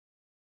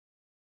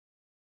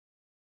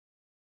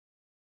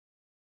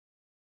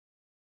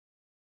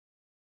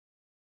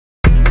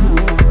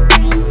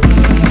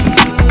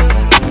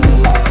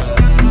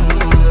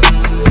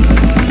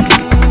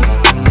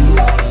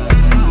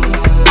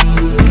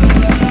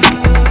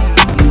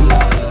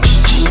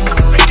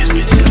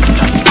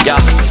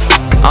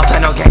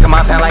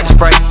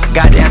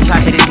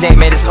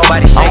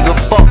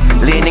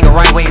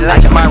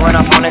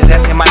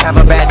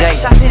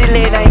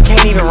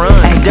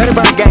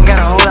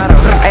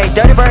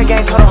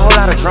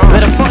drums.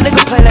 Let a fuck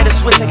nigga play, let the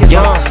switch take his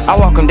lungs. I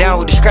walk him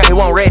down with the scrap, he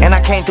won't ready. And I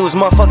came through his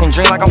motherfucking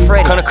dream like I'm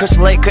Freddy. Come to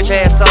Crystal Lake, cut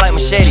your ass up like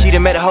machete. She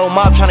done met the whole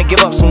mob trying to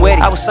give up some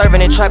wedding. I was serving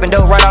and trapping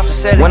dope right off the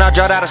celly. When I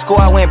dropped out of school,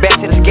 I went back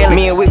to the skelly.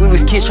 Me and Wick, we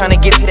was kids trying to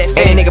get to that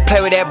fat. Nigga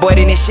play with that boy,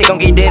 then this shit gon'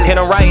 get deadly. Hit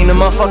him right in the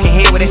motherfucking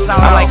head with his saw.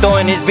 I'm like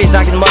throwing this bitch,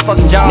 knock his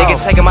motherfucking jaw. Nigga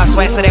taking my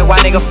swag so that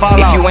white nigga fall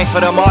off. If you ain't for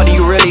them all, do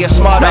you really a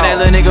smart dog? Man,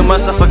 that little nigga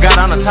must have forgot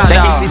I'm the top dog.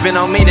 That he sleeping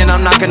on me, then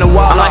I'm knocking the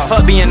wall. I'm like,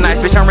 fuck being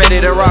nice, bitch, I'm ready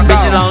to rock.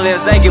 Bitches don't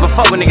live, they give a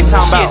fuck what niggas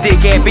talking about. She a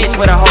dick ass bitch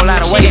with a whole lot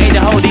of weight. She ate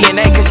the whole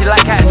DNA cause she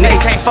like how it tastes.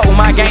 Niggas can't fuck with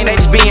my gang, they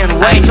just be in the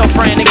way. I ain't your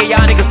friend, nigga,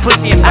 y'all niggas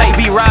pussy and fake.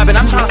 I be robbing,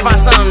 I'm trying to find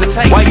something to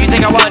take. Why you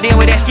think I walked in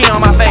with that skin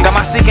on my face? Got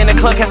my stick in the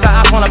club, cast the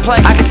ops wanna play.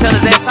 I can tell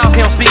his ass off,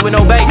 he don't speak with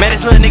no bass. Man,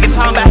 this little nigga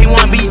talking about he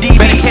wanna be DB.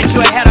 Better catch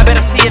you a hat, I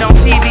better see it on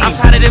TV. I'm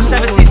tired of them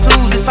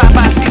 762s, this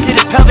 556 hit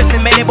his pelvis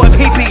and made that boy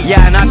pee-pee.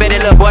 Yeah, and I bet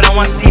that little boy don't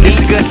wanna see me.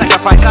 This a good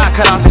sacrifice, I'll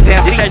cut off his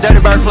damn feet. This that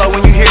dirty bird flow,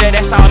 when you hear that,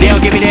 that's all. They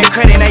don't give me that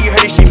credit, now you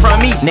heard this shit from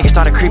me. Niggas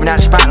started creeping out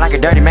the spot like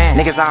a dirty man.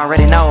 Niggas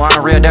already know I'm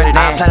a real dirty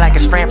man. I play like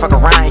his friend, fuck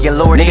around, he get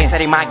lured in. Niggas said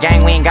he my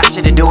gang, we ain't got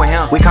shit to do with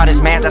him. We call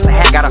this mans, that's a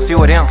hat, got a few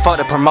of them. Fuck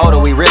the promoter,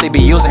 we really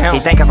be using him. He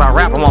think as I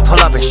rap, I won't pull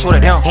up and shoot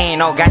at him. He ain't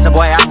no gangster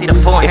boy, I see the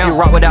fool in him. If you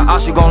rock with that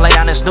us, you gon' lay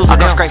down and snooze with him.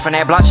 I come straight from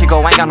that block,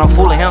 Chico, ain't got no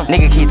fooling him.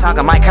 Nigga keep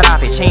talking, might cut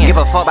off his chin. Give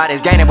a fuck about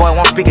this game, that boy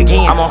won't speak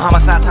again. I'm on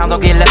homicide time,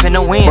 don't get left in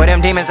the wind. But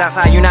them demons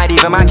outside, you not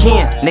even my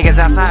kin. Niggas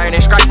outside and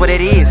they scratch what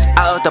it is.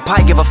 I up the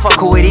pipe, give a fuck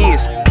who it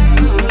is.